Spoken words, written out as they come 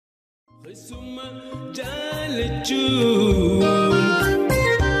Suma jalachuun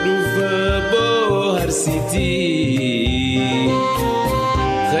dhufa bohaarsitii.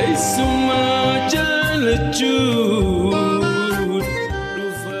 Suma jalachuun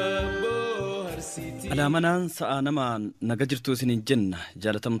dhufa bohaarsitii. Alaamanaan sa'a namaan naga jirtu isiniin jenna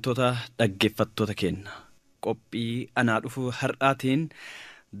jaalatamtoota dhaggeeffattoota keenya. Qophii anaa dhufu har'aatiin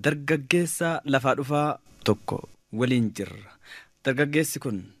dargaggeessa lafaa dhufaa tokko waliin jirra. Dargaggeessi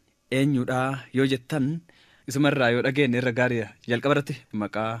kun eenyudha yoo jettan isumarraa yoo dhageenye irra gaariidha. Jalqaba irratti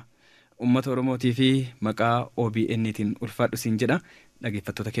maqaa uummata Oromootii fi maqaa OBN'tiin ulfaadhu siin jedha.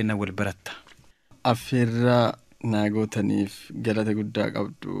 Dhaggeeffattoota keenya wal baratta. Affeerraa naagootaniif galata guddaa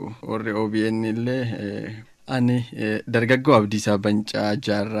qabdu. Warri OBN illee ani Dargaggoo Abdiisaa Bancaa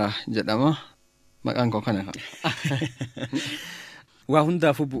Jaarraa jedhama. Maqaan koo kana. Waa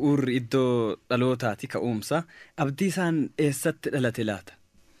hundaafuu bu'uurri iddoo dhalootaati ka'umsa. Abdiisaan eessatti dhalate laata?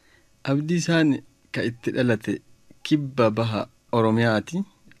 Abdiisaan ka itti dhalate kibba baha Oromiyaati.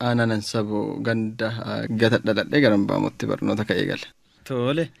 Aanaan saboo ganda gata dhaladhee garan baamutti barnoota ka'ee gala.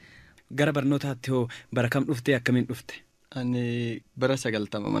 Tole gara barnootaatti hoo bara kam dhuftee akkamiin dhufte? Ani bara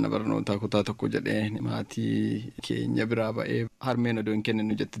 90 mana barnootaa kutaa tokko jedhee maatii keenya biraa ba'ee harmeen odoo hin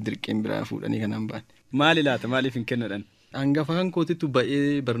kenninu jette dirqeen biraa fuudhanii kanaan ba'an. Maali laata? Maaliif hin kennuudhaan? Hangafa kan kootittu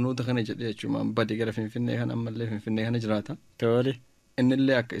ba'ee barnoota kana jedhee jechuudha. Badee gara Finfinnee kana ammallee Finfinnee kana jiraata. Tole.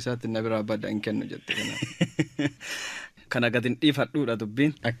 Innillee akka isaatti na biraa badda hin kennu jette kana. Kana gadin dhiifadhuudha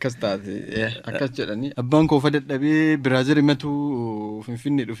dubbiin. Akkas taate akkas jedhanii abbaan koo dadhabee Biraazil himatu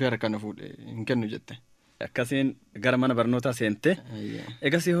Finfinnee dhufee harkaan fuudhe hin kennu jette. Akkasiin gara mana barnootaa seente.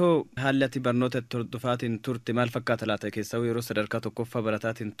 Egas hoo haalli ati barnoota hordofaatiin turte maal fakkaata laata keessaa yeroo sadarkaa tokkoffaa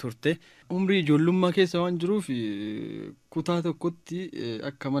barataatiin turte? Umrii ijoollummaa keessa waan jiruuf kutaa tokkotti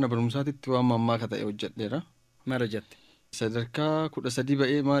akka mana barumsaatitti waan mammaaka ta'e hojjedheera. Maal jette? Sadarkaa 13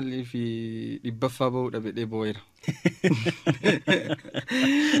 ba'ee maaliif 100ffaa bahuu dhabee boo'eera.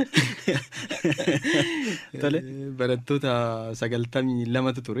 Tole. Barattoota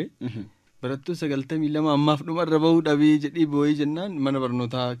 92tu ture. Barattoota 92 ammaaf dhumarra bahuu dhabee jedhee boo'ee jennaan mana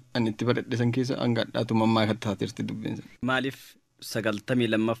barnootaa ani itti baradhe san keessa hangadhaatu mammaaka taateerti dubbinsa. Maaliif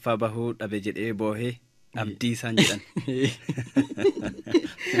 92ffaa bahuu dhabee jedhee boo'ee Abdiisaan jedhan?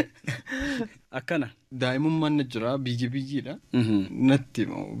 Akkana. Daa'imummaan na jira biyyiidha. Natti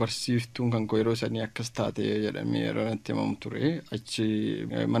barsiiftuun kan koo yeroo sanii akkas taate jedhamee yeroo natti himamu ture. Achi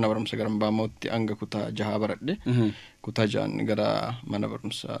mana barumsa garan baamootti hanga kutaa 6 baradhe. Kutaa 6 gara mana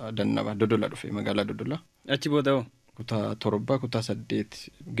barumsa Dannaba Dodola dhufe magaalaa Dodola. Achi booda hoo? Kutaa 7 kutaa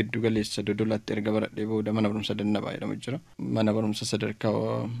 8 giddu galeessa Dodolaatti erga baradhee booda mana barumsa Dannaba jedhamu jira. Mana barumsa sadarkaa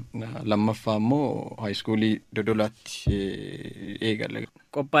lammaffaa immoo haayiskuulii Dodolaatti eegale.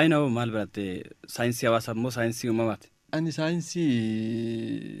 Qophaa'ina hoo maal baratte? Saayinsii hawaasaa immoo saayinsii uumamaati? Ani saayinsii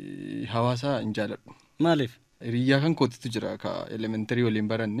hawaasaa hin jaaladhu. Maaliif? Hiriyyaa kan kootitu jira ka elementarii waliin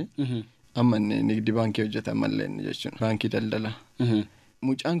baranne. Amma inni nigdi baankii hojjeta ammallee inni jechuudha. Baankii daldala.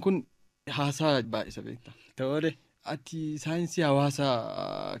 Mucaan kun haasaa baay'isa beekta. Tole. Ati saayinsii hawaasaa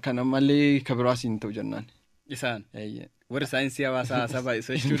kana malee kabiraas hin ta'u jennaan. Isaan? Warri saayinsii hawaasaa haasaa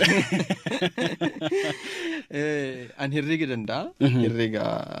baay'isa jechuudha. Ani herreega danda'a. Herreega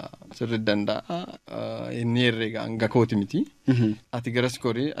sirri danda'a. Inni herreega hanga kooti miti. Ati garas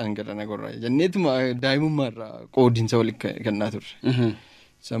korii ani gara na gorraa. Jenneetuma daa'imummaarraa qoodinsa waliin kennaa turre.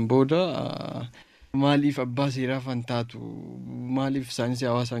 San booda maaliif abbaa seeraa fantaatu maaliif saayinsii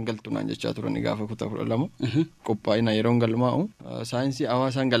hawaasaan galtu naan jechaa turan gaafa kutaa 12 qophaa'ina yeroon galmaa'u saayinsii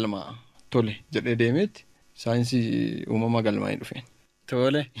hawaasaan galmaa'a tole jedhee deemeetti saayinsii uumamaa galmaa'ee dhufeen.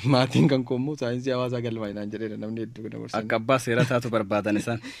 Tole. Maatiin kan koommoo saayinsii hawaasaa galmaa'ee naan jedheera namni hedduu kana gorsan. Akka abbaa seeraa taatu barbaadan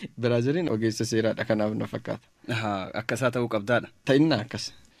isaan. Biraaziliin ogeessa seeraadha kanaaf na fakkaata. Akka isaa ta'uu qabdaadha. Ta'inna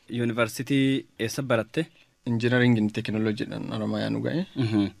akkas. Yuunivarsiitii eessa baratte? Engineering and Technology dhaan Oromiyaa nu ga'e.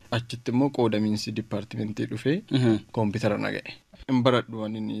 Achitti immoo qoodamiinsi dipaartimentii dhufee koompitara na ga'e. Hin baradhu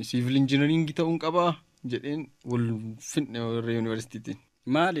ani siivil injineringii ta'uun qabaa jedheen wal finne warra yuunivarsiitiitiin.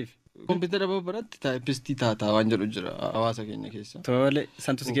 Maaliif? Koompitara baratti taayipistii taataa waan jedhu jira hawaasa keenya keessa. Tole.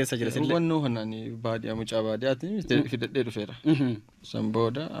 Santu si keessa jira sillee? Hubannoo kanaan baadiyyaa mucaa baadiyyaatiin fidadhee dhufeera. San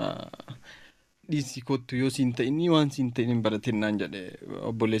booda dhiisii kottu yoo siin ta'inii waan siin ta'in barateen naan jedhe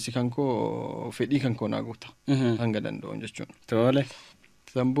obboleessi kan koo fedhii kan koo naa guuta hanga danda'uun jechuudha. Tole.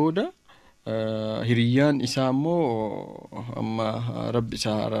 San booda hiriyyaan isaa immoo amma rabbi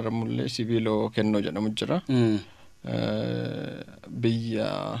isaa araaramullee sibiiloo kennoo jedhamu jira. Biyya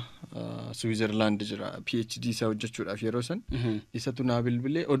Switzerland jira PhD isaa hojjechuudhaaf yeroo san isatu naa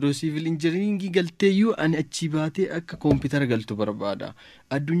bilbilee odoo civil engineering galteeyyuu ani achi baatee akka koompitara galtu barbaada.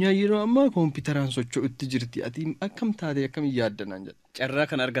 Addunyaa yeroo ammaa koompiteraan socho'utti jirti. Ati akkam taatee akkam yaaddanaan jedha. Carraa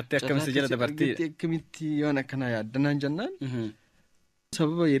kan argattee akkamitti jala dabartii? Akkamitti waan akkanaa yaaddanaan jennaan.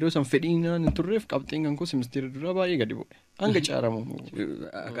 Sababa yeroo san fedhiinaan hin turreef qabxiin kan koo semesteera duraa baay'ee gadi bu'e. Hanga caaramu.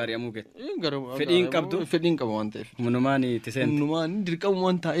 Akaari'amuu ga'e. Fedhiin qabdu. Fedhiin qaba waan ta'eef. Munumaan tiseen. Munumaan dirqama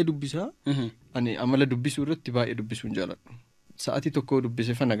waan taa'ee dubbisaa. Ani amala dubbisuu irratti baay'ee dubbisuun jaaladhu. Sa'aatii tokko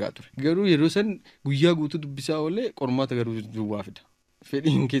dubbisee fa nagaa ture. Garuu yeroo san guyyaa guutuu dubbisaa oolee qormaata garuu duwwaa fida.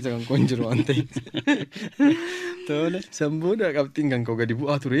 Fedhiin keessa kan koo hin jiru waan ta'eef. Tole. San booda qabxiin kan koo gadi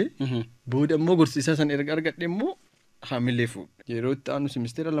bu'aa ture. Booda immoo gorsiisaa san erga argadhe immoo hamilee fuudhe. Yeroo itti aanu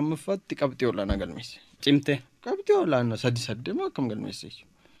semesteera lammaffaatti qabxii olaanaa galmeesse. Cimte. Qabxii olaanaa 3 moo akkam galmeesse?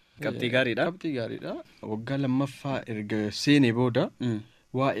 Qabxii gaariidha. Qabxii gaariidha. Waggaa lammaffaa erga seenee booda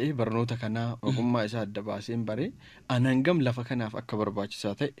waa'ee barnoota kanaa ogummaa isaa adda baaseen bare anangam lafa kanaaf akka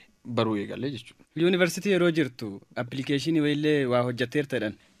barbaachisaa ta'e baruu eegalee jechuudha. Yuunivarsiitii yeroo jirtu appilikeeshinii wayillee waa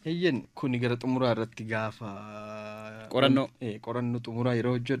hojjetteertadhan. Eeyyen kuni gara xumuraa irratti gaafa qorannoo xumuraa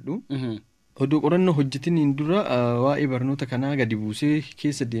yeroo hojjedhu. Oduu qorannoo hojjetiniin dura waa'ee barnoota kanaa gadi buusee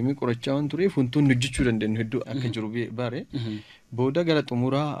keessa deemee qorachaa waan tureef wantoonni hojjechuu dandeenyu hedduu akka jiru bare. Booda gara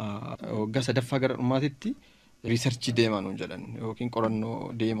xumuraa waggaa sadaffaa gara dhumaatitti riisarchii deemaa nuun jedhan yookiin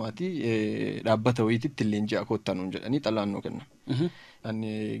qorannoo deemaati dhaabbata wayiititti leenji'aa koottaa nuun jedhanii xalaannoo kenna.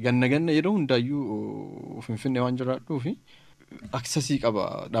 Ani ganna yeroo hundaayyuu Finfinnee waan jiraadhuufi aksesii qaba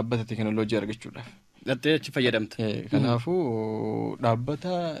dhaabbata teekinooloojii argachuudhaaf. Dhattee achi fayyadamta. Kanaafuu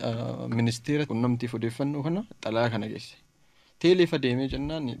dhaabbata ministeera quunnamtiif odeeffannoo kana xalaa kana geesse. Teeleefa deemee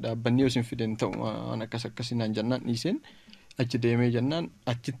jennaan dhaabbanni yoo isin fiden ta'u waan akkasinaan jennaan dhiiseen achi deemee jennaan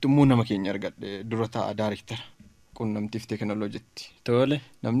achitti immoo nama keenya argadhe dura ta'a daariktara quunnamtiif teekinooloojiitti. Tole.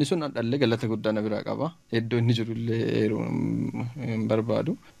 Namni sun dhallee galata guddaa na biraa qaba. Iddoo inni jirullee yeroo hin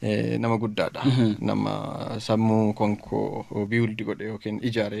barbaadu nama guddaadha. Nama sammuu konkoo biildi godhe yookiin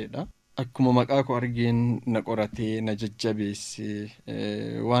ijaareedha. Akkuma maqaa koo argeen na qoratee na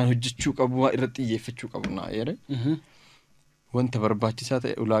jajjabeessee waan hojjechuu qabu waan irratti xiyyeeffachuu qabu na eere. Wanta barbaachisaa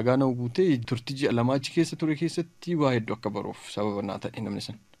ta'e ulaagaa na guutee turtii ji'a lamaa achi keessa ture keessatti waa hedduu akka baruuf sababa naa ta'e namni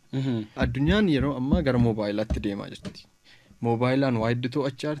san. Addunyaan yeroo ammaa gara moobaayilaatti deemaa jirti. Moobaayilaan waa hedduu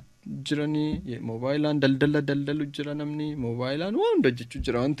to'achaa jiranii, moobaayilaan daldalu jira namni, moobaayilaan waan hunda hojjechuu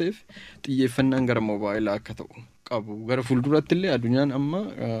jira waan ta'eef xiyyeeffannaan gara moobaayilaa akka ta'u qabu. Gara fuulduratti illee addunyaan amma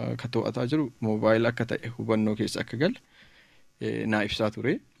ka to'ataa jiru moobaayila akka ta'e hubannoo keessa akka gale naa ibsaa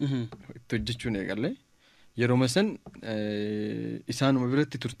ture. Itti hojjechuun eegalle. Yeroo san isaanuma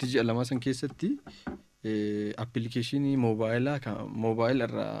biratti turtii ji'a lamaa san keessatti appilikeeshinii moobaayila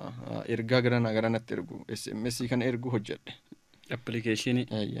irraa ergaa garanatti ergu SMS kana ergu hojjedhe. Appilikeeshinii.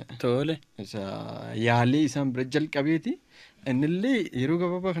 Tole. Yaalee isaan bira jalqabeeti. Innillee yeroo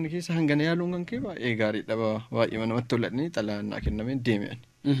gabaabaa kana keessa hangana yaaluun kan kee baay'ee gaariidha. Baay'ee namatti toladhanii xalaannaa kennamee deemeen.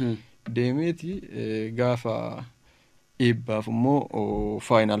 Deemeeti gaafa eebbaaf immoo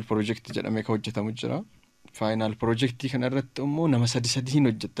faayinaal piroojeektii jedhamee kan hojjetamu jira. Faayinaal piroojeektii kanarratti immoo nama 3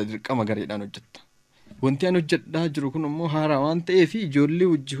 hojjetta dirqama gareedhaan hojjetta. Wanti ani hojjedhaa jiru kun immoo haaraa waan ta'eef ijoollee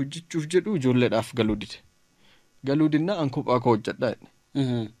wajji hojjechuuf jedhu ijoolleedhaaf galuu dide. Galuu dinnaa an kophaa koo hojjedhaa.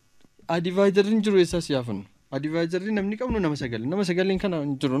 Adivaayizariin jiru eessaas yaafannu. Adivaayizarri namni qabnu nama 9. Nama 9 kana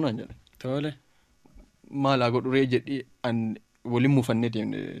jiru naan jedha. Tole. Maalaa godhuree jedhii an waliin muufannee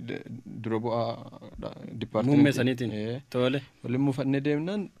deemne dura bu'aa dipaartimentii. Muummee saniitiin. Tole. Waliin muufannee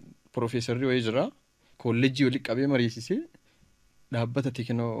deemnaan Profeesarri wayii jira. Kolleejjii waliin qabee mariisisee dhaabbata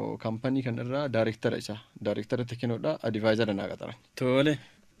teekinoo kaampanii kanarraa daariktara teekinoodhaa adivaayizara naa qaxaran. Tole.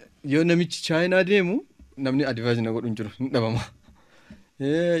 Yoo namichi chaayinaa deemu namni adivaayizina godhu hin jiru hin dhabama.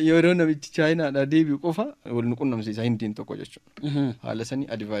 Yeroo namichi chaayinaadhaa deebi'u qofa wal nu qunnamsiisa hindiin tokko jechuudha. Haala sanii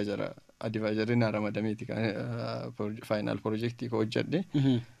adivaayizarri naa ramadameeti faayinaal piroojeektii koo hojjedhe.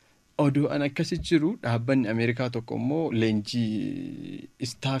 Oduu an akkasi jiru dhaabbanni Ameerikaa tokko immoo leenjii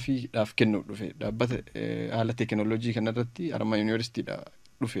istaafiidhaaf kennuuf dhufe. Dhaabbata haala teekinooloojii kanarratti Harman Yuunivarsiitiidha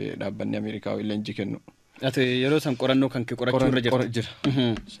dhufe dhaabbanni Ameerikaa leenjii kennu. Ati yeroo san qorannoo kan kee qorachuu irra jira.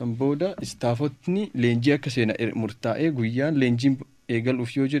 San booda istaafotni leenjii akka seena murtaa'ee guyyaan leenjiin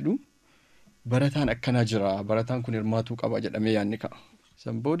eegaluuf yoo jedhu barataan akkanaa jira. Barataan kun hirmaatuu qaba jedhamee yaadni ka'a.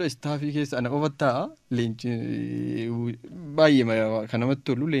 San booda istaafii keessa ana ofattaa leenjii baay'ee kan namatti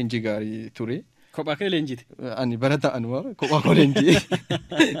tolu leenjii gaarii ture. Kophaa kee leenjiiti? Ani barataa anuma kophaa koo leenjii.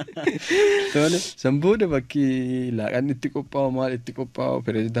 San booda bakki laaqaan itti qophaa'u maal itti qophaa'u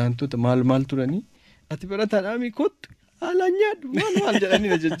pireezidaantoota maal turanii ati barataan dhaami kottu haalaan nyaadhu maal jedhanii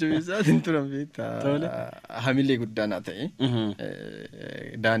na jajjabeessaa hin turan beektaa. Hamilee guddaa naa ta'e.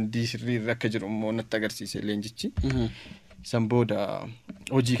 Daandii sirriirra akka jiru immoo natti agarsiise leenjichi. San booda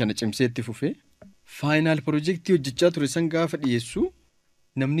hojii kana cimseetti fufee faayinaal piroojeektii hojjechaa ture san gaafa dhiyeessu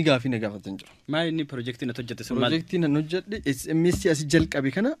namni gaafii na gaafatan jiru. Maal inni piroojeektii na hojjette sun maal? Piroojeektii na hojjedhe SMS asii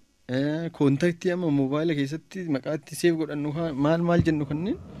jalqabe kana koontaaktii amma moobaayila keessatti maqaatti seef godhannu maal jennu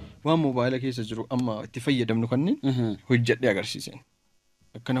kanneen waan moobaayila keessa jiru amma itti fayyadamnu kanneen hojjedhe agarsiisen.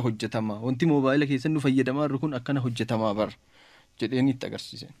 Akkana hojjetamaa wanti moobaayila keessatti nu fayyadamaa jirru kun akkana hojjetamaa bara jedheen itti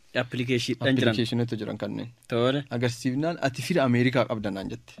agarsiisen. Appilikeeshinoota jiran kanneen. Tole. Agarsiifnaan ati fira Ameerikaa qabda naan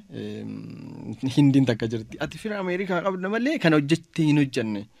jette. Hindiin takka jirti. Ati fira Ameerikaa qabda malee kana hojjettee hin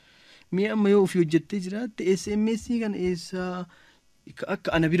hojjenne. Mi'a amma yoo ofii hojjettee jiraatte SMS kan eessaa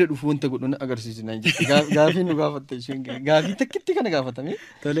akka ana bira dhufu wanta godhu agarsiisna jechuudha. Gaafii nu gaafatte isheen gaafii takkitti kana gaafatame.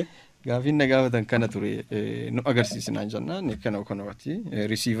 Tole. Gaafii na gaafatan kana ture nu agarsiisna jennaan kana kanatti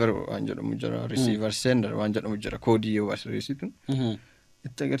receiver waan jedhamu jira receiver sender waan jedhamu jira koodii yoo barreessitu.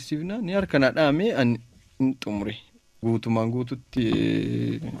 Itti agarsiifna ni harkana dhaame an xumure guutumaan guututti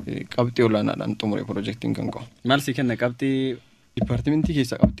qabxii olaanaadhaan xumure piroojeektiin kan qabu. Maal si kenna qabxii dipaartimentii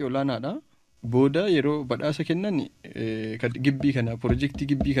keessa qabxii olaanaadha. Booda yeroo badhaasa kennan gibbii kana piroojeektii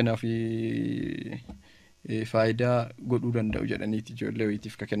gibbii kanaaf faayidaa godhuu danda'u jedhaniiti ijoollee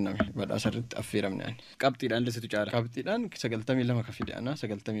wayitiif ka kenname badhaasa irratti affeeramne. Qabxiidhaan lisitu caala. Qabxiidhaan 92 ka fide ana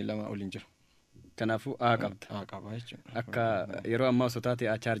 92 oliin jiru. Kanaafuu A qabda. A qaba jechuudha. Akka yeroo ammaa osoo taate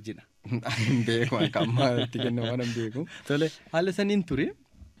A chaarjiidha. Hin beeku akka ammaa itti kennamu waan hin beeku. Tole. Haala saniin ture.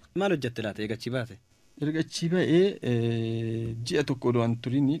 Maal hojjette laata eegachii baate? Ergachii ba'ee ji'a tokko odoo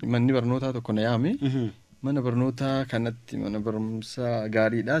turini manni barnootaa tokko na yaame. Mana barnootaa kanatti mana barumsaa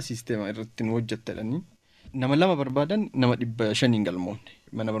gaariidhaa siisteema irratti nu hojjettadhanii. Nama lama barbaadan nama 500 galmoofne.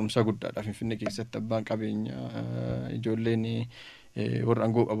 Mana barumsaa guddaadha Finfinnee keessatti abbaan qabeenyaa ijoolleen warra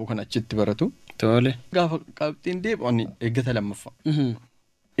aangoo qabu kan achitti baratu. Tole. Gaafa qabxiin deebi'anii eeggata lammaffaa.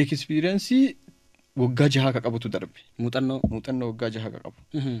 Ekspiriyansii waggaa 6 ka qabutu darbe. Muuxannoo waggaa 6 ka qabu.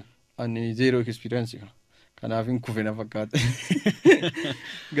 Ani 0 ekspiriyansii kana. Kanaaf hin kufe na fakkaate.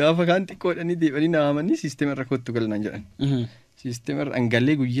 Gaafa kaan xiqqoodhanii deebi'anii naamanii siisteema irra kottu galnaan jedhan. Siisteema irra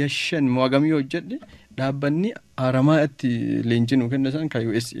angalee guyyaa 5 moogamii hojjedhe dhaabbanni aramaa itti leenjii nu kenna san ka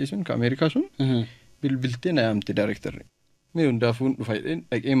USA sun ka Ameerikaa sun bilbiltee na yaamte daayirektarri. Mee hundaafuun dhufa jedheen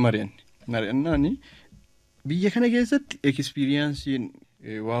dhaqeen mari'annaani biyya kana keessatti ekspiriyaansiin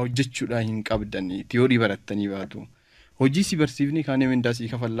waa hojjechuudhaan hin qabdanii tiyoorii barattanii baatu. Hojii si barsiifni kaanee mindaasii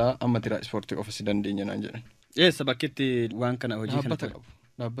kafallaa amma tiraanspoortii ofisi dandeenya naan jedhan. Eessa bakkeetti waan kana hojii kana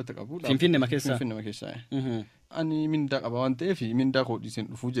dhaabbata qabu. Finfinnee makeessaa. Finfinnee makeessaa. Ani mindaa qaba waan ta'eef mindaa koodhiiseen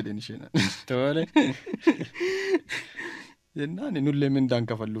dhufuu jedheen isheen. Tole. Jennaan nullee mindaan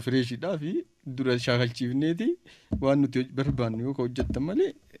kafallu fireeshiidhaa fi dura shaakalchiifneeti waan nuti barbaannu yoo hojjettan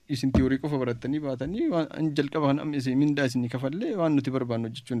malee isin tiyoorii qofa barattanii baatanii waan jalqaba kan amma isin mindaa isin kafallee waan nuti barbaannu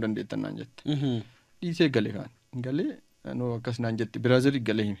hojjechuu hin dandeettan naan jette. Dhiisee galee kaan galee anoo akkas naan jette biraazarii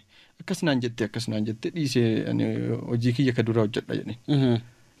galee hime akkas naan jette dhiisee hojii kiyya ka duraa hojjedha jedheen.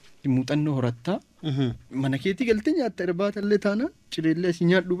 Muuxannoo horattaa mana keetii galtee nyaatta irbaatallee taanaan cireellee asii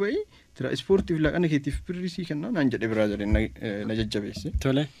nyaadhu ba'ee tiraanspoortiif laqana keetiif birrisii kennaa naan jedhe biraazariin na jajjabeesse.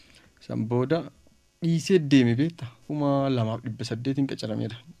 Tole. San booda dhiisee deeme beekta 2,800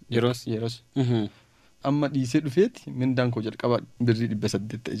 qacarameera. Yeroos. Amma dhiisee dhufeeti mindaan koo jalqaba birrii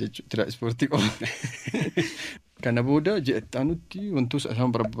 800 ta'e jechuudha tiraanspoortii qofa. Kana booda je'attaanutti wantoota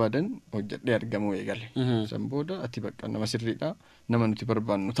isaan barbaadan hojjedhee argamuu eegale. San booda ati bakka nama sirriidhaa nama nuti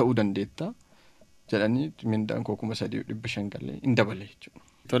barbaannu ta'uu dandeetta jedhanii mindaan koo 3,500 galee hin dabale jechuudha.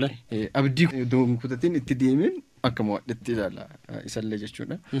 Tole. Abdii kutatiin itti deemeen akka mo'adhetti ilaala isallee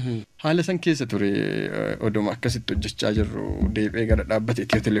jechuudha. Haala san keessa ture oduma akkasitti hojjechaa jirru deebi'ee gara dhaabbata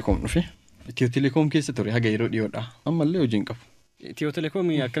Itiyoo Telekoom dhufe. Itiyoo Telekoom keessa ture haga yeroo dhiyoodha. Ammallee hojiin qabu. Itiyoo Telekoom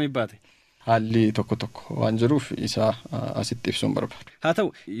akkamii baate? Haalli tokko waan jiruuf isaa asitti ibsuun barbaadu. Haa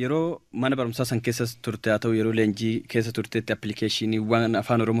ta'u yeroo mana barumsaa san keessa turte haa ta'u yeroo leenjii keessa turteetti appilikeeshiniiwwan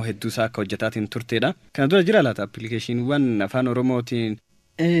afaan Oromoo hedduu isaa akka hojjetaatiin turteedha. Kana dura jira laata appilikeeshiniiwwan afaan Oromootiin?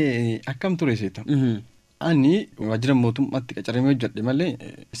 Akkam ture seeta. Ani waajjira mootummaatti qacaramee hojjedhe malee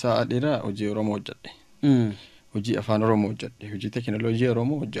isaa dheeraa hojii Oromoo hojjedhe. Hojii afaan Oromoo hojjedhe. Hojii teekinooloojii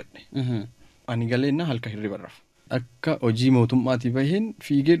Oromoo hojjedhe. Ani galeenna halka hirriba rafu. Akka hojii mootummaatii baheen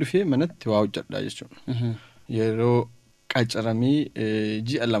fiigee dhufee manatti waa hojjedhaa jechuudha. Yeroo qacaramee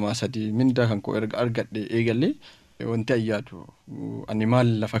ji'a 2-3 mindaa kan koo erga argadhe eegalee wanti ayyaadu ani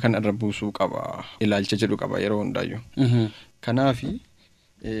maal lafa kana irra buusuu qaba ilaalcha jedhu qaba yeroo hundaayyuu. Kanaafi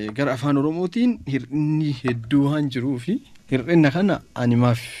gara afaan Oromootiin hir'inni hedduu waan jiruufi hir'ina kana ani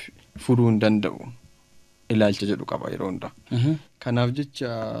maaf furuu hin danda'u. ilaalcha jedhu qaba yeroo hundaa. Kanaaf jecha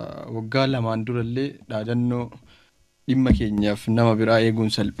waggaa lamaan durallee dhaadannoo dhimma keenyaaf nama biraa eeguun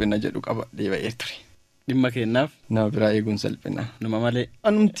salphina jedhu qaba deebi'ee ture. Dhimma keenyaaf nama biraa eeguun salphina. Nama malee.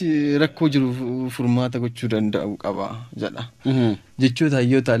 Anumti rakkoo jiru furmaata gochuu danda'u qaba jedha. Jechoota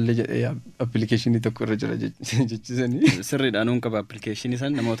hayyoota illee jedhee appilikeeshinii tokko irra jira jechisanii. Sirriidhaan nuun qaba appilikeeshinii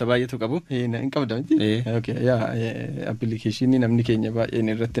san namoota baay'eetu qabu. Hin qabda miti. Appilikeeshinii namni keenya baay'een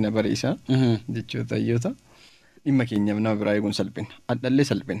irratti na barsiisa. Jechoota hayyoota dhimma keenyaaf nama biraa eeguun salphina. Addallee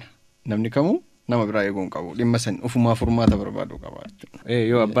salphina. Namni kamuu nama biraa eeguun qabu dhimma san ofumaa furmaata barbaadu qaba.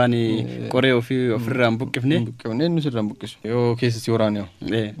 Yoo abbaan qoree ofirraan buqqifne inni sirraan buqqisu. Yoo keessa si waraanee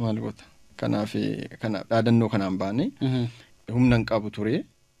maal goota. Kanaaf dhaadannoo kanaan baane humna hin qabu ture.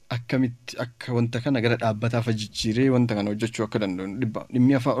 Akkamitti akka wanta kana gara dhaabbataaf jijjiiree wanta kana hojjechuu akka danda'u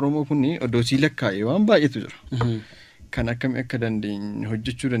dhimmi afaan Oromoo kun odoo sii lakkaa'ee waan baay'eetu jira. Kan akkami akka dandeenyu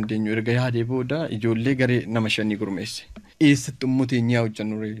hojjechuu dandeenyu erga yaadee booda ijoollee garee nama 5 gurmeesse. Eessatti immoo teenyaa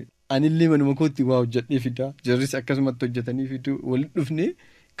hojjennu anillee manuma kootti waa hojjedhee fidaa jarris akkasumatti hojjetanii fiduu walitti dhufnee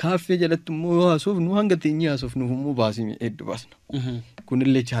kaaffee jalatti immoo haasofnu hanga teenyaa haasofnuuf immoo baasii hedduu baasna.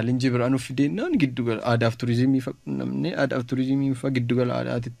 Kunillee chaalenjii biraa nuuf fideennaan giddugala aadaaf turizimii namni aadaaf turizimii fa'aa giddugala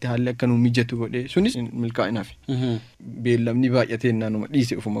aadaatitti haalli akka nu mijatu godhee sunis milkaa'inaaf. Beellamni baay'atee naanuma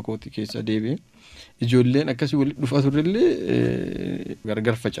dhiise ufuma kooti keessa deebi'e. Ijoolleen akkasii walitti dhufaa turrellee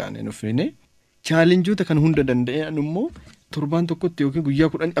gargar facaane nuuf fidee chaalenjoota kan hunda danda'an immoo torbaan tokkotti yookiin guyyaa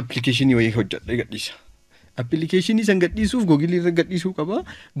 10 appilikeeshinii wayii hojjedhee gadhiisa. Appilikeeshinii san gadhiisuuf googilii irra gadhiisuu qaba.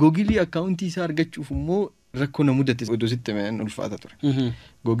 Googilii akkaawuntii isaa argachuuf immoo rakkoo na mudate odoo sitti meen ulfaata ture.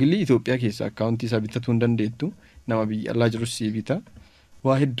 Googilii Itoophiyaa keessaa akkaawuntii isaa bitachuu hin dandeettu. Nama biyya alaa jirus si bita.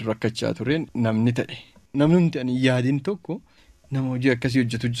 Waa hedduu rakkachaa ture namni ta'e. Namni ani yaadiin tokko nama hojii akkasii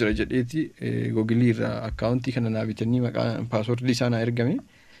hojjetu jira jedheeti googilii irraa akkaawuntii kana naa bitanii maqaa paaswordii isaa naa ergame.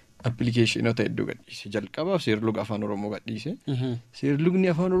 Appilikeeshinoota hedduu gadhiise. Jalqabaaf seerluga afaan Oromoo gadhiise. Seerlugni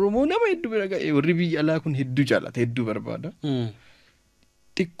afaan Oromoo nama hedduu bira ga'e warri biyya alaa kun hedduu jaalata hedduu barbaada.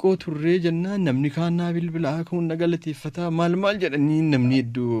 Xiqqoo turree jennaan namni kaan naa bilbilaa kun na galateeffataa maal jedhanii namni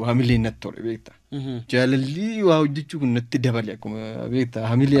hedduu hamilee natti tole beekta. Jaalalli waa hojjechuu kun natti dabale akkuma beekta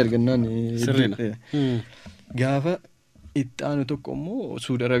hamilee argannaan sirriina. Gaafa itti aanu tokko immoo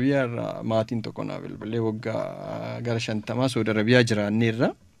Suudi Arabiyaa irraa maatiin tokko naa bilbilee waggaa gara 50 Suudi Arabiyaa jiraanneerra.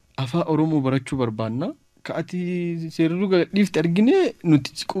 Afaan Oromoo barachuu barbaanna. Ka'atii seerluga dhiifte argine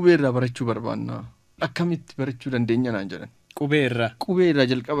nuti qubee irraa barachuu barbaanna. Akkamitti barachuu dandeenya naan jedhan. Qubee irraa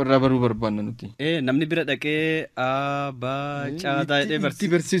jalqaba irraa baruu barbaanna nuti. Namni bira dhaqee caataa jedhee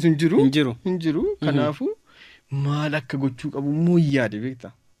barsiisu hin jiru. Kanaafuu maal akka gochuu qabu immoo yaade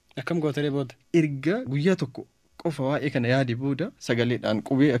beekta. Akkam gootaree booda. Erga guyyaa tokko qofa waa'ee kana yaade booda sagaleedhaan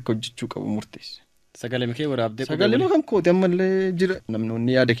qubee akka hojjechuu qabu murteesse. Sagalee makee waraabdee sagalee kan kooti ammallee jira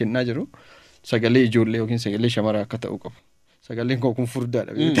namni yaada kennaa jiru sagalee ijoollee yookiin sagalee shamaraa akka ta'u qabu sagaleen koo kun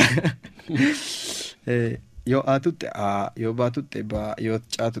furdaadha beekta. Yoo aatutte yoo baatutte yoo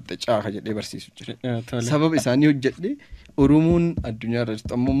caatutte caaka jedhee barsiisu jira. Sababa isaanii hojjedhe Oromoon addunyaa irra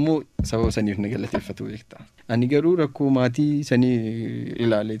jirtu ammoo sababa saniif na galateeffatu beekta. Ani garuu rakkoo maatii sanii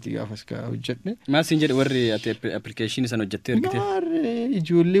ilaaleeti gaafas ka hojjedhe. Maasiin jedhe warri appilikeeshinii san hojjettee ergite.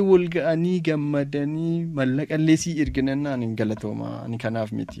 Ijoollee wal ga'anii gammadanii mallaqallee sii erginannaan hin galatooma ani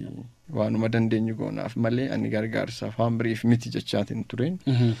kanaaf miti waanuma dandeenyu goonaaf malee ani gargaarsa afaan biriif miti jechaatiin tureen.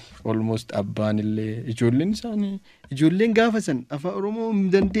 Almost abbaanillee ijoolleen isaanii ijoolleen gaafa san afaan Oromoo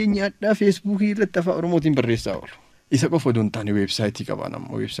dandeenya addaa feesbuukii irratti afaan Oromootiin barreessaa oolu. Isa qofa oduun taane weebsaayitii qabaa nama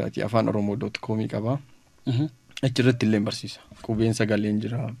weebsaayitii afaan oromoo.com qabaa. Achirratti illee barsiisa. Qubeen sagaleen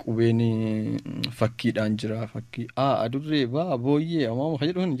jira. Qubeen fakkiidhaan jira. Fakkii adurree booyyee amaama kan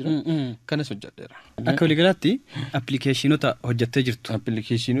jedhu jira. Kanas hojjedheera. Akka waliigalaatti appilikeeshinoota hojjettee jirtu.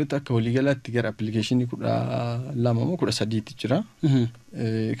 Appilikeeshinoota akka waliigalaatti gara appilikeeshinii 12 moo 13 jira.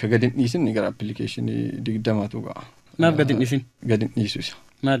 Ka gadi hin dhiisin gara appilikeeshinii 20tu ga'a. Maaf gadi hin dhiisin? Gadi hin dhiisu isa.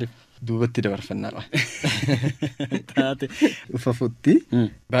 Maaliif? Duubatti dabarfannaadha. Taate ufafutti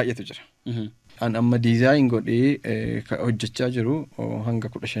baay'eetu jira. An amma diizaayin godhee hojjechaa jiru hanga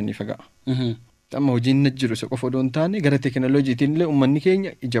 15 faga'a. Amma hojiin na jiru isa qofa odoon taane gara teekinooloojiitiin illee uummanni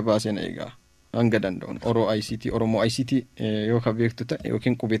keenya ija baasee na eegaa hanga danda'uun Oromoo ICT yoo ka beektu ta'e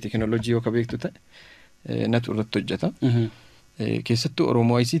yookiin qubee teekinooloojii yoo ka beektu ta'e natu irratti hojjeta. Keessattuu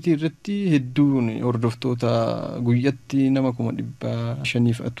Oromoo ICT irratti hedduun hordoftoota guyyatti nama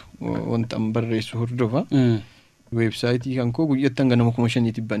 500 fa'atu wanta barreessu hordofa. Weebsaayitii kan koo guyyatti hanga nama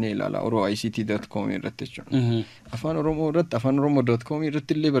 500 banee ilaala oroict.com irratti jechuudha. Afaan Oromoo irratti afaan oromoo.com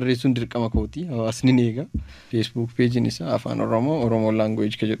irratti illee barreessuun dirqama kooti hawaasni ni eega. Facebook peejiin isaa afaan Oromoo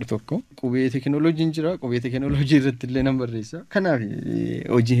language ka jedhu tokko. Qubee teekinooloojiin jira. Qubee teekinooloojii irratti illee nan barreessa. Kanaaf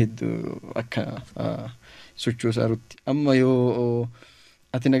hojii hedduu akka sochoosaa rutti. Amma yoo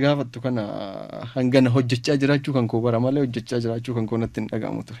ati na gaafattu kana hangana hojjechaa jiraachuu kan koo bara malee hojjechaa jiraachuu kan koo natti hin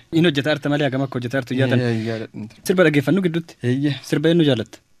dhaga'amu ture. Inni hojjetaa jirta malee hagam akka hojjetaa jirtu yaatan. Sirba dhaggeeffannu gidduutti. Sirba eenyu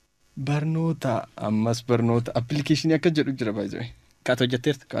jaalatta? Barnoota ammas barnoota appilikeeshinii akka jedhu jira baay'ee. Kaat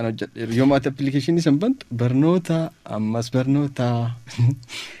hojjetteerta? Kan hojjedheeru yoo maati appilikeeshinii san bantu barnoota ammas barnoota.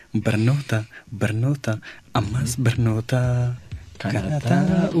 Barnoota ammas barnoota. Kana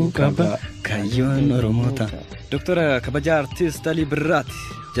taa'uu qaba kaayyoon Oromoota. Doktora kabajaa artiist Alii Birraati.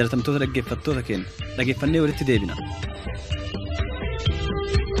 Jaalatamtoota dhaggeeffattoota keenya dhaggeeffannee walitti deebina.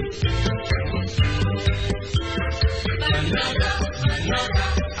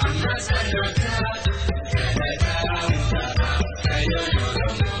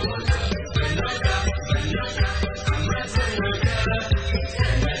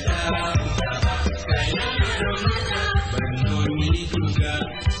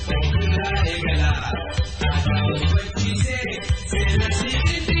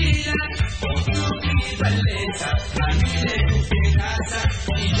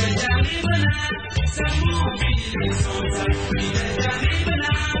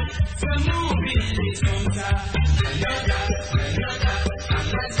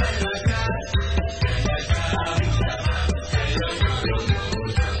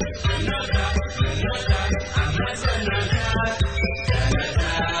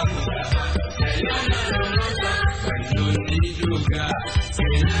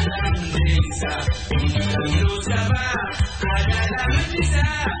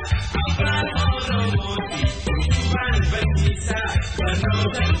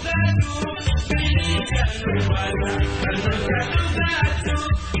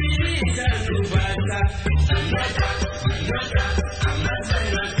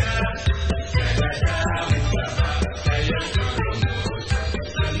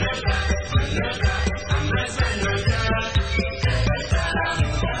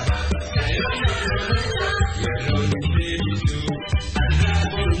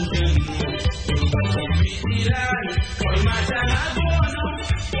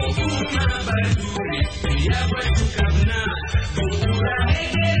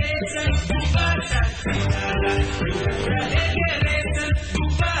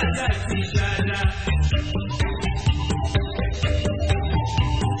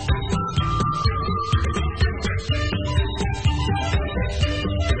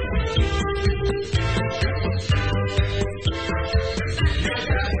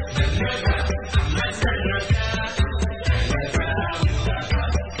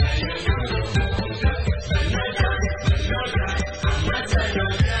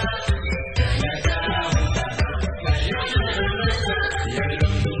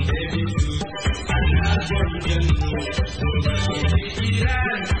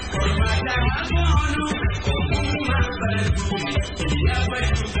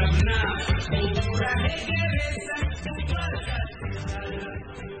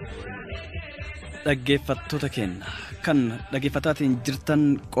 Dhaggeeffattoota keenya kan dhaggeeffataatiin jirtan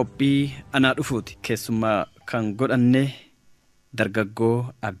qophii anaa dhufuuti. Keessumaa kan godhanne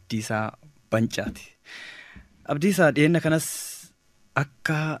Dargaggoo Abdiisaa Bancaati. Abdiisaa dhiyeenya kanas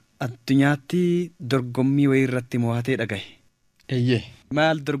akka addunyaatti dorgommii wayii irratti mo'atee dhagahe.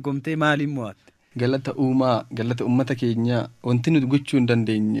 Maal dorgomtee maaliin mo'atte? Galata uumaa, galata uummata keenyaa wanti nuti gochuu hin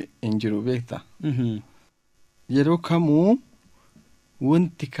dandeenye hin jiru beektaa? Yeroo kamuu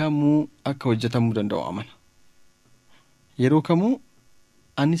wanti kamuu akka hojjetamuu danda'u amana. Yeroo kamuu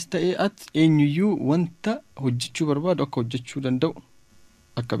anis ta'ee ati eenyuyyuu wanta hojjechuu barbaadu akka hojjechuu danda'u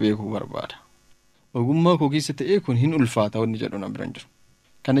akka beekuu barbaada. Ogummaa koo keessa ta'ee kun hin ulfaata wanni jedhu na bira hin jiru.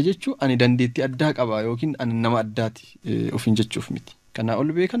 Kana jechuun ani dandeettii addaa qaba yookiin ani nama addaati ofiin jechuuf miti. Kanaa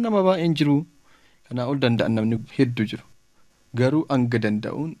ol beekan nama baay'een jiru. Kanaa ol danda'an namni hedduu jiru. Garuu hanga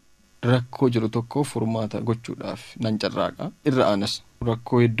danda'uun rakkoo jiru tokko furmaata gochuudhaaf nan carraaqa. Irra aanas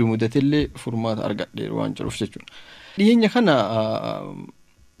rakkoo hedduu mudateellee furmaata argadheeru waan jiruuf jechuudha. Dhiyeenya kana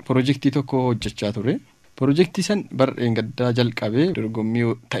pirojektii tokko hojjechaa ture. Pirojektii san barreen gaddaa jalqabee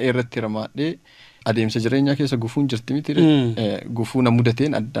dorgommii ta'e irratti hirmaadhee adeemsa jireenyaa keessa gufuun jirti miti. Gufuu na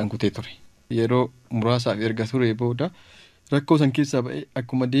mudateen addaan kutee ture. Yeroo muraasaaf erga ture booda rakkoo san keessaa ba'ee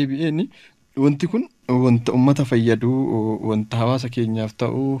akkuma deebi'een wanti kun wanta ummata fayyadu, wanta hawaasa keenyaaf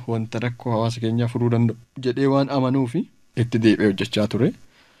ta'u, wanta rakkoo hawaasa keenyaa furuu danda'u jedhee waan amanuufi itti deebi'ee hojjechaa ture.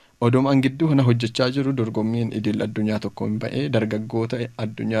 Odooma an gidduu kana hojjechaa jiru dorgommiin idil addunyaa tokko hin ba'ee dargaggoota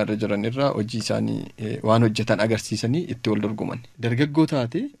addunyaa irra jiran irraa hojii isaanii waan hojjetan agarsiisanii itti wal dorgoman. Dargaggoo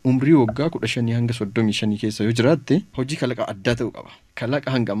taate umrii waggaa 15 hanga 35 keessa yoo jiraatte hojii kalaqa addaa ta'uu qaba.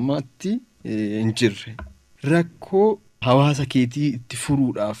 Kalaqa hanga ammaatti hin jirre. Rakkoo hawaasa keetii itti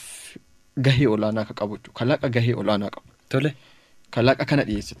furuudhaaf gahee olaanaa akka qabu jechuudha. Kalaqa gahee olaanaa qabu. Tole. Kalaqa kana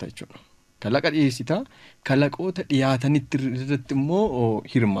dhiyeessita jechuudha. Kalaqa dhiyeessita kalaqoota dhiyaatanitti irratti immoo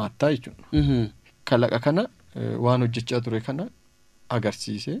hirmaattaa jechuudha. Kalaqa kana waan hojjechaa ture kana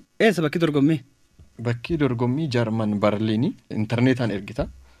agarsiise. Eessa bakki dorgommii? Bakki dorgommii Jarman-Barliinii intarneetaan ergita.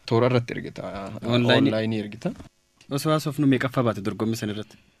 Toora irratti ergita. Onlaayinii ergita. Osoo haasofnu meeqaffaa baate dorgommii san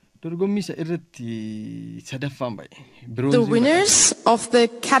irratti? Dorgommii san irratti sadaffaan ba'e. The winners of the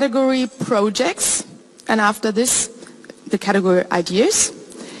category projects and after this the category ideas.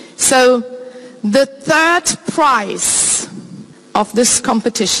 So the third prize of this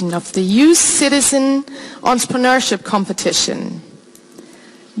competition, of the Youth Citizen Entrepreneurship competition,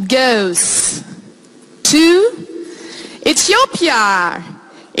 goes to Ethiopia.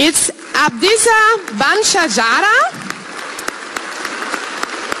 It's Abdiisaa Bancaa Jaarraa.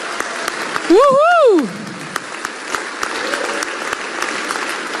 Woohoo!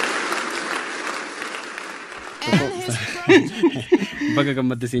 Baga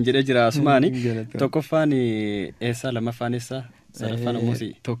gammaddisiin jedhee jira asumaani. Tokkoffaan eessaa lammaffaan eessaa sadaffaan ammoo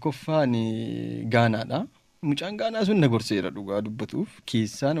tokkoffaan Gaanaadha. Mucaan Gaanaa sun na gorseera dhugaa dubbatuuf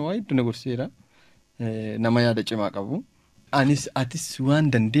keessaan waa hedduu na gorseera. Nama yaada cimaa qabu. Atis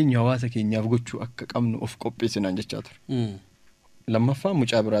waan dandeenyu hawaasa keenyaaf gochuu akka qabnu of qopheessinaan jechaa ture. Lammaffaan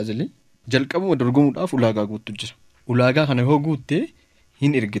mucaa Biraazilii jalqabuma dorgomuudhaaf ulaagaa guutu jira. Ulaagaa kana yoo guuttee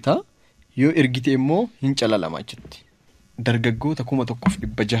hin ergitaa. Yoo ergite immoo hin calalamaa jetti. Dargaggoota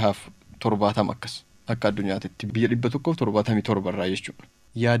 1670 akkas akka addunyaatti biyya 177 irraa jechuudha.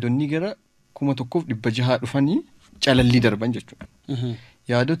 Yaadonni gara 1600 dhufanii calallii darban jechuudha.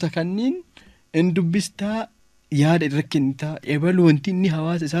 Yaadota kanniin in dubbistaa yaada irra kennitaa ebalu wanti inni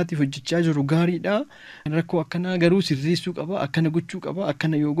hawaasa isaatiif hojjechaa jiru gaariidha. Rakkoo akkanaa garuu sirreessuu qaba, akkana gochuu qaba,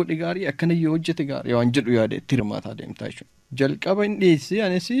 akkana yoo godhe gaarii, akkana yoo hojjete gaarii waan jedhu yaada itti hirmaataa deemtaa jechuudha. Jalqaba hin dhiyeessee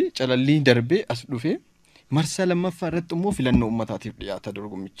anis calallii darbee as dhufee marsaa lammaffaa irratti immoo filannoo uummataatiif dhiyaata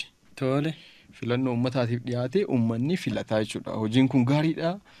dorgommichi. Tole. Filannoo uummataatiif dhiyaate uummanni filataa jechuudha. Hojiin kun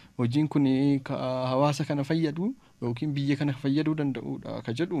gaariidha. Hojiin kun hawaasa kana fayyadu yookiin biyya kana fayyaduu danda'uudha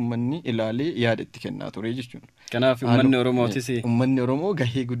ka jedhu uummanni ilaalee yaada itti kennaa ture jechuudha. Kanaaf uummanni Oromootis uummanni Oromoo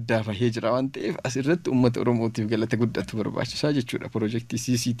gahee guddaa bahee jira waan ta'eef asirratti uummata Oromootiif galata guddatu barbaachisaa jechuudha. Piroojeektii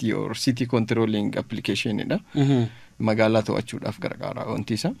CCT or City Controlling Applicationidha. Magaalaa to'achuudhaaf gargaara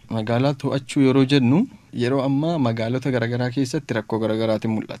wanti isa. Magaalaa to'achuu yeroo jennu yeroo ammaa magaalota garaagaraa keessatti rakkoo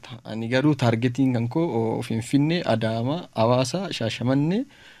garaagaraatiin mul'ata. Ani garuu taargetiin kan koo Finfinnee, Adaamaa, Hawaasaa, Shaashamannee,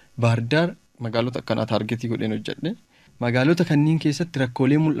 Baardaar magaalota akkanaa taargetii godheen hojjedhe. Magaalota kanniin keessatti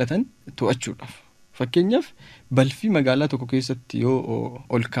rakkoolee mul'atan to'achuudhaaf. Fakkeenyaaf balfi magaalaa tokko keessatti yoo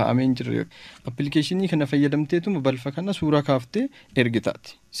ol kaa'amee hin jirre appilikeeshinii kana fayyadamteetuma balfa kana suuraa kaaftee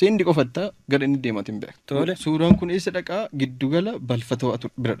ergitaati. Seendi qofattaa gara inni deematiin beektu. Suuraan kun eessa dhaqaa giddugala balfa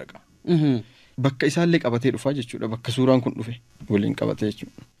to'atu bira dhaqaa. Bakka isaallee qabatee dhufaa jechuudha. Bakka suuraan kun dhufe waliin qabatee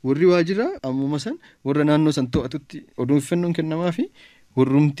jechuudha. Warri waajjira ammuma san warra naannoo san to'atutti odeeffannoon kennamaa fi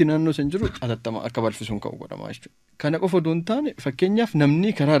warrumti naannoo san jiru atattama akka balfisuun ka'u godhamaa jechuudha. Kana qofa odoo hin taane fakkeenyaaf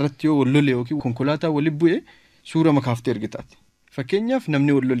namni karaa irratti yoo wallole yookiin konkolaataa waliin bu'ee suura makaaftee ergitaati. Fakkeenyaaf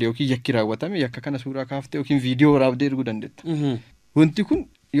namni wallole yookiin yakki raawwatame yakka kana suuraa kaaftee yookiin viidiyoo waraabdee erguu dandeetta. Wanti kun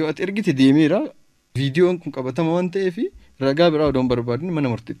yoo ati ergite deemeera viidiyoon kun qabatama waan ta'eef ragaa biraa odoon barbaadin mana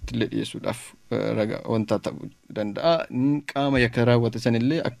murtiitti illee dhiyeessuudhaaf ragaa wanta ta'uu danda'a. Qaama yakka raawwate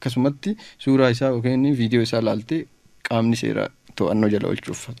sanillee akkasumatti suuraa isaa yookiin viidiyoo isaa laaltee qaamni seeraa to'annoo jala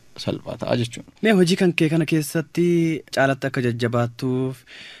oolchuuf salphaa ta'a jechuudha. Mee hojii kan kee kana keessatti caalatti akka jajjabaattuuf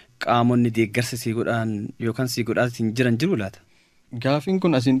qaamonni deeggarsa sii godhan yookaan sii godhaatiin jiran jiru laata? Gaaffiin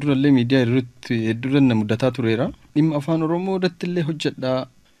kun asiin durallee miidiyaa irratti hedduudhaan na mudataa tureera. Dhimma afaan Oromoo irratti illee hojjedhaa.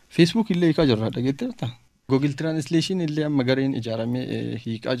 Facebook illee hiikaa jirra dhageetteerta. Google Translation illee amma gareen ijaaramee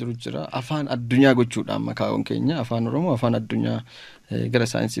hiikaa jiru jira. Afaan addunyaa gochuudha amma kaa'uun keenya. Afaan Oromoo afaan addunyaa gara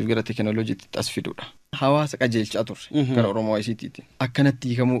saayinsiif gara teekinooloojiitti as fiduudha. Hawaasa qajeelchaa turre gara Oromoo ICT'ti. Akkanatti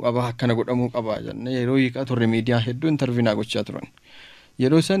hiikamuu qaba, akkana godhamuu qaba jennee yeroo hiikaa turre miidiyaa hedduu interviinaa gochaa turan.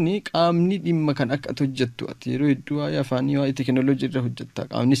 Yeroo sanii qaamni dhimma kan akka hojjettu ati yeroo hedduu waa'ee afaanii waa'ee teekinooloojii irra hojjetta.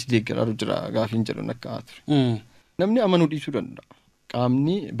 Qaamni si deeggaraa jira gaafiin jedhuun akka ture. Namni amanuu dhiisuu danda'a.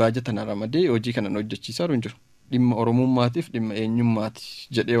 Qaamni baajata na ramadee hojii kana hojjechiisaa jiru. Dhimma Oromummaatiif dhimma eenyummaati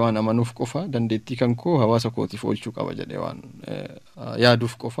jedhee waan amanuuf qofa dandeettii kan koo hawaasa kootiif oolchuu qaba jedhee waan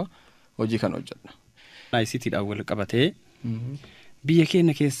yaaduuf qofa hojii kana hojjedha. ICTdhaan wal qabatee biyya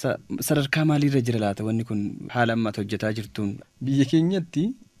keenya keessa sadarkaa maaliirra jira laata wanni kun haala ammaatti hojjetaa jirtuun? Biyya keenyatti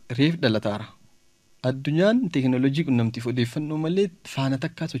reef dhalataara. Addunyaan teekinooloojii qunnamtiif odeeffannoo malee faana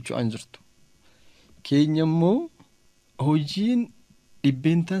takkaa socho'aa hin jirtu. Keenya immoo hojiin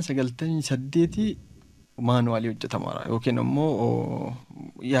 98 maanuwaalii hojjetamaara yookiin immoo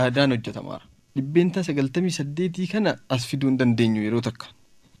yaadaan hojjetamaara. 98 kana as fiduu hin dandeenyu yeroo takka.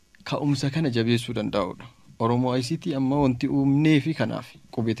 Ka'umsa kana jabeessuu danda'udha. Oromoo ICT amma wanti uumnee fi kanaaf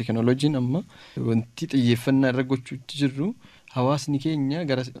qubee teknooloojiin amma wanti xiyyeeffannaa irra gochuutti jirru hawaasni keenya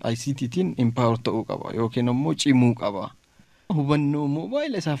gara ICTtiin empower ta'uu qaba yookiin immoo cimuu qaba. Hubannoo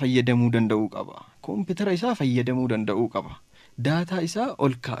moobaayila isaa fayyadamuu danda'uu qaba. Koompitara isaa fayyadamuu danda'uu qaba. Daataa isaa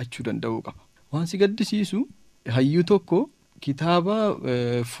ol kaa'achuu danda'uu qaba. Waan si gaddisiisu hayyuu tokko kitaaba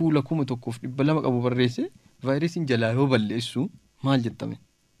fuula 1200 qabu barreesse vaayirasiin jalaa yoo balleessu maal jettame?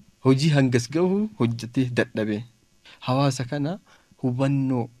 Hojii hangas gahu hojjetee dadhabe. Hawaasa kana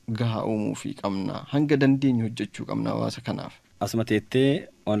hubannoo gahaa uumuu fi qabna. Hanga dandeenyu hojjechuu qabna hawaasa kanaaf. Asuma teettee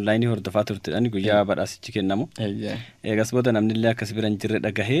onlaayinii hordofaa turtedhaan guyyaa badhaasichi kennamu. Eegas booda namni illee akkas bira hin jirre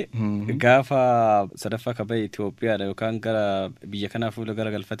dhagahee gaafa sadaffaa kabajaa Itoophiyaadha yookaan gara biyya kanaa fuula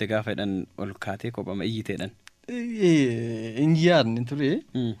gara galfate gaafa jedhan ol kaatee kophama iyyiteedhaan. Injiyaarni ture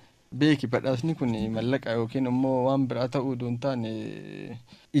beeki badhaasni kun mallaqa yookiin immoo waan biraa ta'uu doon taane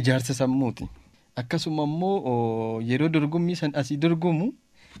ijaarsa sammuuti. Akkasuma immoo yeroo dorgommii san asii dorgomu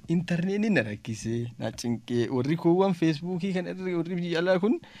intarneetiin na rakkisee na cinqee warri kuuwwan feesbuukii kan irra warri biyya alaa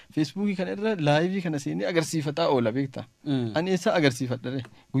kun feesbuukii kan irra laayivii kana seenee agarsiifataa oola beekta. Ani eessa agarsiifadhare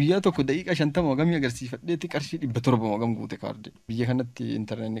guyyaa tokko daqiiqa 50 wagamii agarsiifadheetti qarshii 700 wagam guute kaarde. Biyya kanatti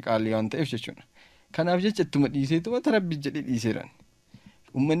intarneetiin qaalii waan ta'eef jechuudha. Kanaaf jecha ittuma dhiiseetuma tarabbi jedhee dhiiseeran.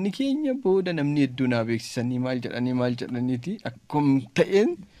 Uummanni keenya booda namni hedduu naa beeksisanii maal jedhaniiti akkuma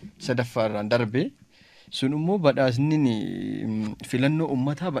ta'een sadaffaarraan darbee sun immoo badhaasni filannoo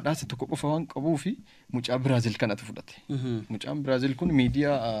uummataa badhaasa tokko qofa waan qabuufi mucaa Biraazil kanatu fudhate. Mucaan Biraazil kun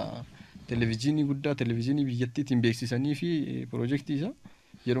miidiyaa televezyiinii guddaa televezyiinii biyyattiitiin beeksisanii fi piroojeektii isaa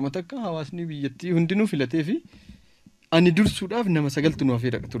yeroo takka hawaasni biyyattii hundinuu filatee fi ani dursuudhaaf nama 9 nu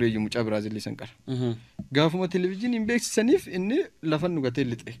hafee tureeyyu mucaa Biraazil san qara. Gaafuma televezyiiniin beeksisaniif inni lafan nu gatee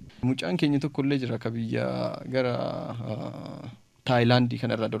lixe. Mucaan keenya tokko illee jira ka biyya gara Taayilaandii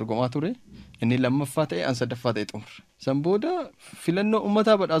kanarraa dorgomaa ture. Inni lammaffaa ta'e an sadaffaa ta'e xumure. San booda filannoo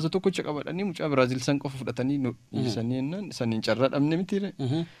uummataa badhaasa tokkocha qabadhanii mucaa Biraazil san qofa fudhatanii nu dhiisanii saniin carraa dhabne mitiire.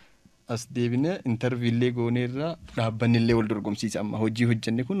 As deebine interviillee gooneerraa dhaabbanni illee wal dorgomsiisa amma hojii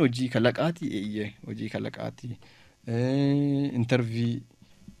hojjenne kun hojii kalaqaati hojii kalaqaati. Intervii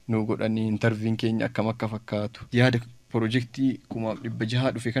nu godhanii interviin keenya akkam akka fakkaatu yaada piroojeektii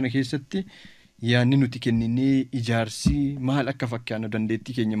 600 dhufe kana keessatti yaanni nuti kenninee ijaarsi maal akka fakkaatu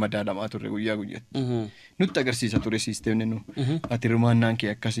dandeettii keenya madaalamaa turre guyyaa guyyaatti nutti agarsiisa ture siistemni nu ati hirmaannaan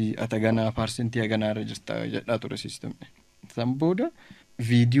kee akkasii ati ganaa paarsentii ganaa irra jirta jedhaa ture siistemni. San booda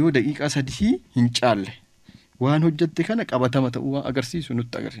viidiyoo daqiiqaa 3 hin caalle waan hojjette kana qabatama ta'uu waan agarsiisu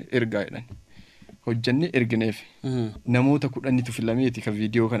nutti agarsiisa ergaa jedhan. Hojjannee ergineef namoota 10tu filameeti ka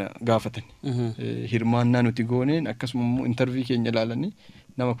viidiyoo kana gaafatan. Hirmaannaa nuti gooneen akkasuma immoo intervii keenya ilaalanii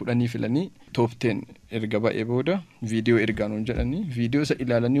nama 10 filanii top 10 erga ba'ee booda viidiyoo ergaanuun jedhanii viidiyoo isa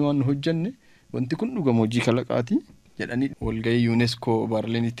ilaalanii waan hojjanne wanti kun dhugama hojii kalaqaati jedhanii walgahii UNESCO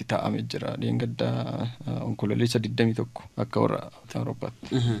Barliinitti taa'amee jira dheengaddaa onkololeessa 21 akka warra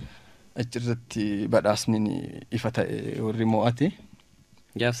Awurooppaatti. Achirratti badhaasni ifa ta'e warri mo'ate.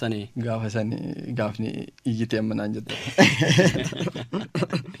 Gaafni iyyitee ammanaan jettu.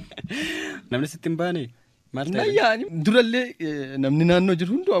 Namni sitti hin baane maal ta'e? Nayyaan durallee namni naannoo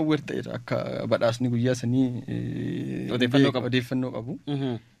jiru hunduu awweer ta'eera akka badhaasni guyyaa sanii odeeffannoo qabu.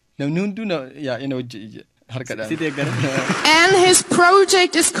 Namni hunduu yaa'ee na wajji iyye harkadhaan. And his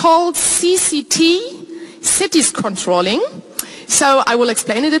project is called CCT, Cities Controlling. So I will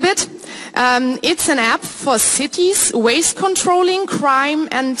explain it a bit. It's an app for cities, waste controlling, crime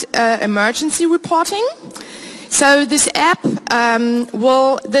and emergency reporting. So this app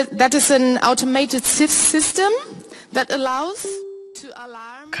that is an automated system that allows to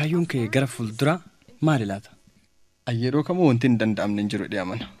alarm. Kaayyoon kee gara fuuldura maali laata? Yeroo kamuu wanti hin danda'amne hin jiru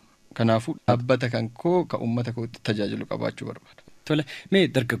dhiyaamana. Kanaafuu dhaabbata kan koo ka uummata kootti tajaajilu qabaachuu barbaada. Tole, mee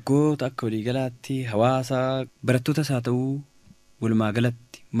dargaggoota akka waliigalaatti hawaasa barattootas haa ta'uu walumaa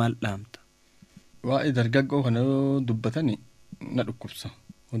galatti maal dhaamta? Waa'ee dargaggoo kana dubbatanii na dhukkubsa.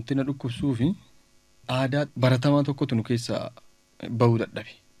 Wanti na dhukkubsuu fi aadaa baratamaa tokkotu nu keessaa bahuu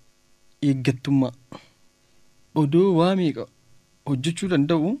dadhabe. Eeggattummaa. Odoo waa meeqa hojjechuu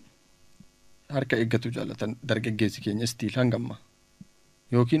danda'u harka eeggatu jaallatan dargaggeessi keenya istiil hangamma.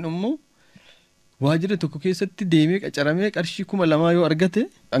 Yookiin immoo waajjira tokko keessatti deemee qacaramee qarshii 2,000 yoo argate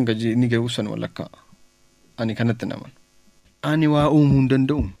hanga ni gahuu san walakkaa. Ani kanatti naman. Ani waa uumuu hin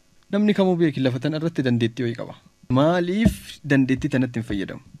danda'u. Namni kamuu beeki lafa tana irratti dandeettii wayii qaba. Maaliif dandeettii tanatti hin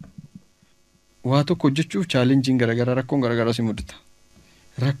fayyadamu? Waa tokko hojjechuuf chaalenjiin garaagaraa rakkoon garaagaraa si mudata.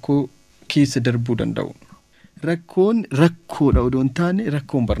 Rakkoo keessa darbuu danda'u. rakkoon rakkoodha odoon taane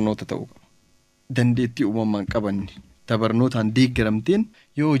rakkoon barnoota ta'uu qaba. Dandeettii uumamaan qabanne tabarnootaan deeggaramteen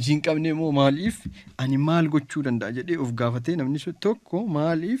yoo hojii hin qabne immoo maaliif ani maal gochuu danda'a jedhee of gaafatee namni tokko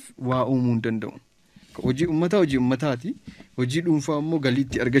maaliif waa uumuu hin danda'u. Hojii uummataati. Hojii dhuunfaa immoo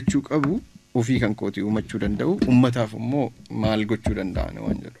galiitti argachuu qabu ofii kan kooti uumachuu danda'u. Uummataaf immoo maal gochuu danda'an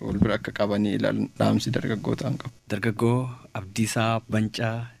waan jedhu wal bira akka qabanii ilaalan dhaamsi dargaggootaan qabu. Dargaggoo Abdiisaa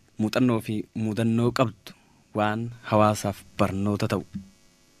Bancaa muuxannoo fi mudannoo qabdu waan hawaasaaf barnoota ta'u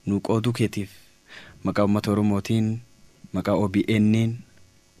nu qooduu keetiif maqaa uummata Oromootiin maqaa OBN'n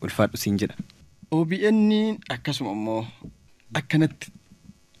ulfaadhu siin jedha. OBN akkasuma immoo akkanatti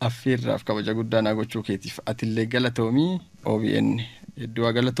affeerraaf kabaja guddaa naa gochuu keetiif atillee galatoomii OBN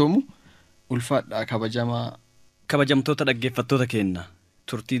hedduu galatoomu ulfaadhaa kabajamaa. Kabajamtoota dhaggeeffattoota keenya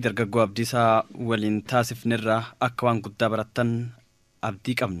turtii dargaggoo Abdiisaa waliin taasifnerraa akka waan guddaa barattan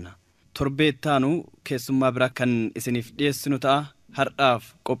abdii qabna. Torbee taanu keessummaa biraa kan isiniif dhiyeessinu ta'a. Har'aaf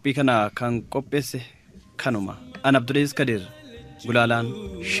qophii kana kan qopheesse kanuma. An Abdulees Kadir Gulaalaan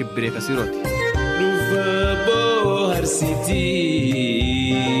Shibbiree Kasirooti. Dhufa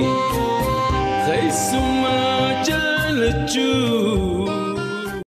bohaarsitii keessummaa jaalachuu.